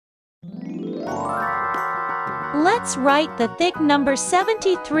Let's write the thick number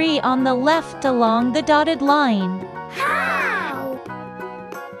 73 on the left along the dotted line. How?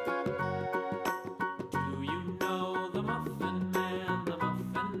 Do you know the Muffin Man, the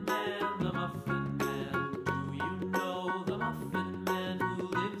Muffin Man, the Muffin Man? Do you know the Muffin Man who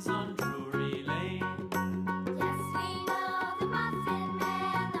lives on Drury Lane? Yes, we know the Muffin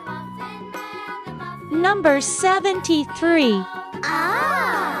Man, the Muffin Man, the Muffin Number 73.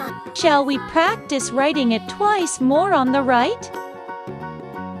 Ah! Shall we practice writing it twice more on the right?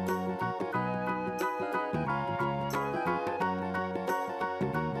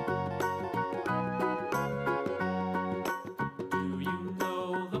 Do you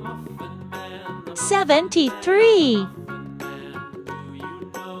know the Muffin Man, the 73. Muffin Man? Do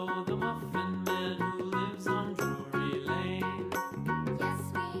you know the Muffin Man who lives on Drury Lane? Yes,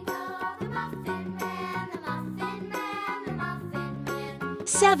 we know the Muffin Man, the Muffin Man, the Muffin Man.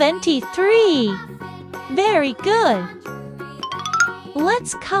 73. Very good.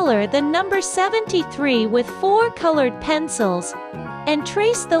 Let's color the number 73 with 4 colored pencils and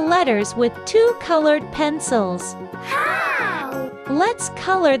trace the letters with 2 colored pencils. How? Let's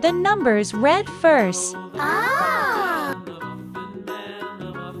color the numbers red first. Ah! The Muffin Man,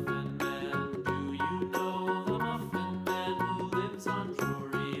 the Muffin Man. Do you know the Muffin Man who lives on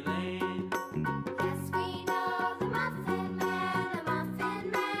Drury Lane? Yes, we know the Muffin Man, the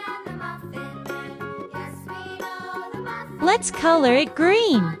Muffin Man, the Muffin Man. Yes, we know the Muffin Let's color it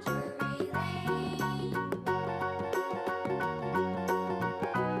green. on Drury Lane.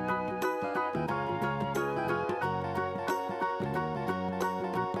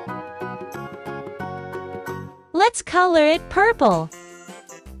 Let's color it purple.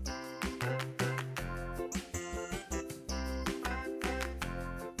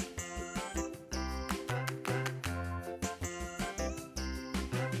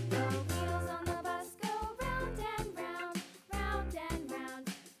 The wheels on the bus go round and round, round and round,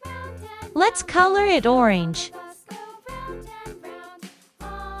 round and Let's color it orange. bus go round and round,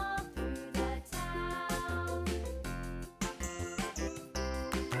 all through the town.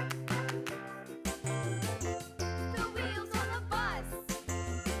 The wheels on the bus.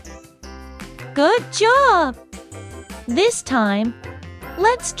 Good job! This time,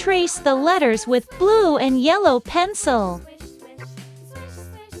 let's trace the letters with blue and yellow pencil. Swish, swish,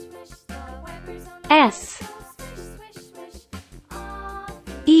 swish, swish, swish. The wipers on the S, bus swish, swish, swish, all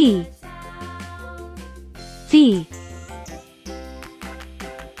through E, the town. C,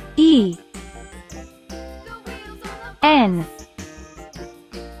 E, The wheels on the N,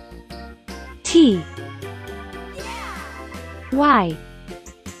 T, Y,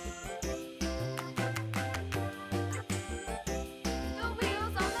 The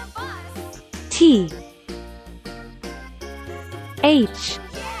wheels on the bus. T, H,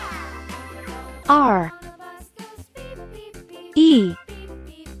 R, The bus goes beep, beep, beep, E, beep,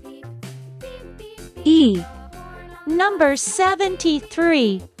 beep, beep, beep, beep, beep. E. The horn on Number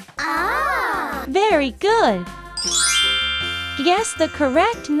 73. Ah! Very good. Guess the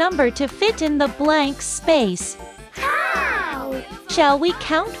correct number to fit in the blank space. How? Shall we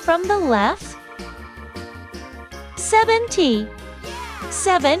count from the left? 70,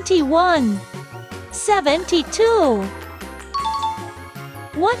 71, 72.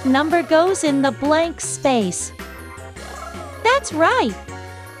 What number goes in the blank space? That's right.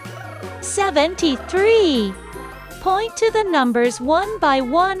 73. Point to the numbers one by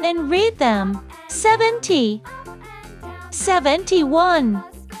one and read them. 70, 71,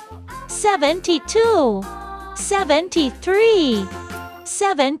 72, 73,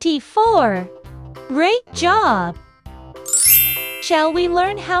 74. Great job! Shall we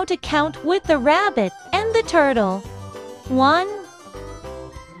learn how to count with the rabbit and the turtle? 1,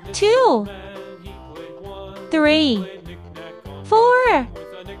 2, 3, 4,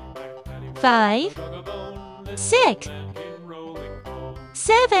 5, 6,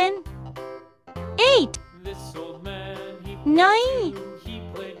 7, 8, 9,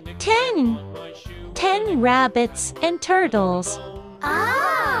 10. 10 rabbits and turtles.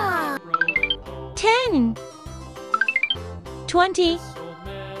 Ah! 10, 20,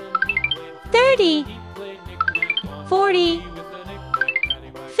 30, 40,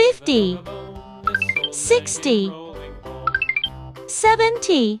 50, 60,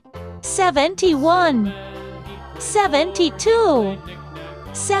 70, 71, 72,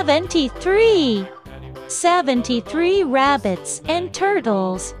 73. 73 rabbits and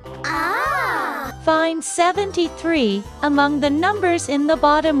turtles. Ah! Find 73 among the numbers in the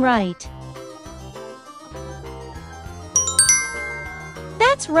bottom right.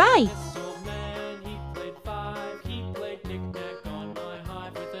 That's right. He played 5, he played knick-knack on my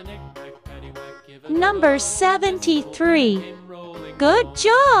hive with a knick-knack, paddywhack. Number 73. Good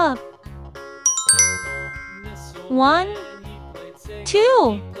job! 1,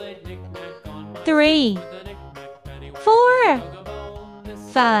 2, 3, 4,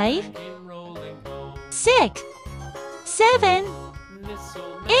 5, 6, 7,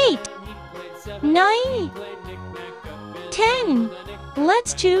 8, 9, 10.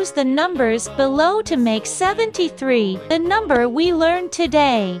 Let's choose the numbers below to make 73 the number we learned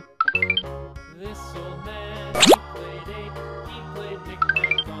today. This old man, he played 8. He played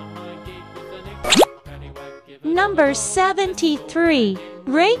knick-knack on my gate with a knick-knack, paddywhack, give a Number 73.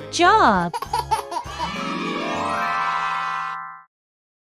 Great job!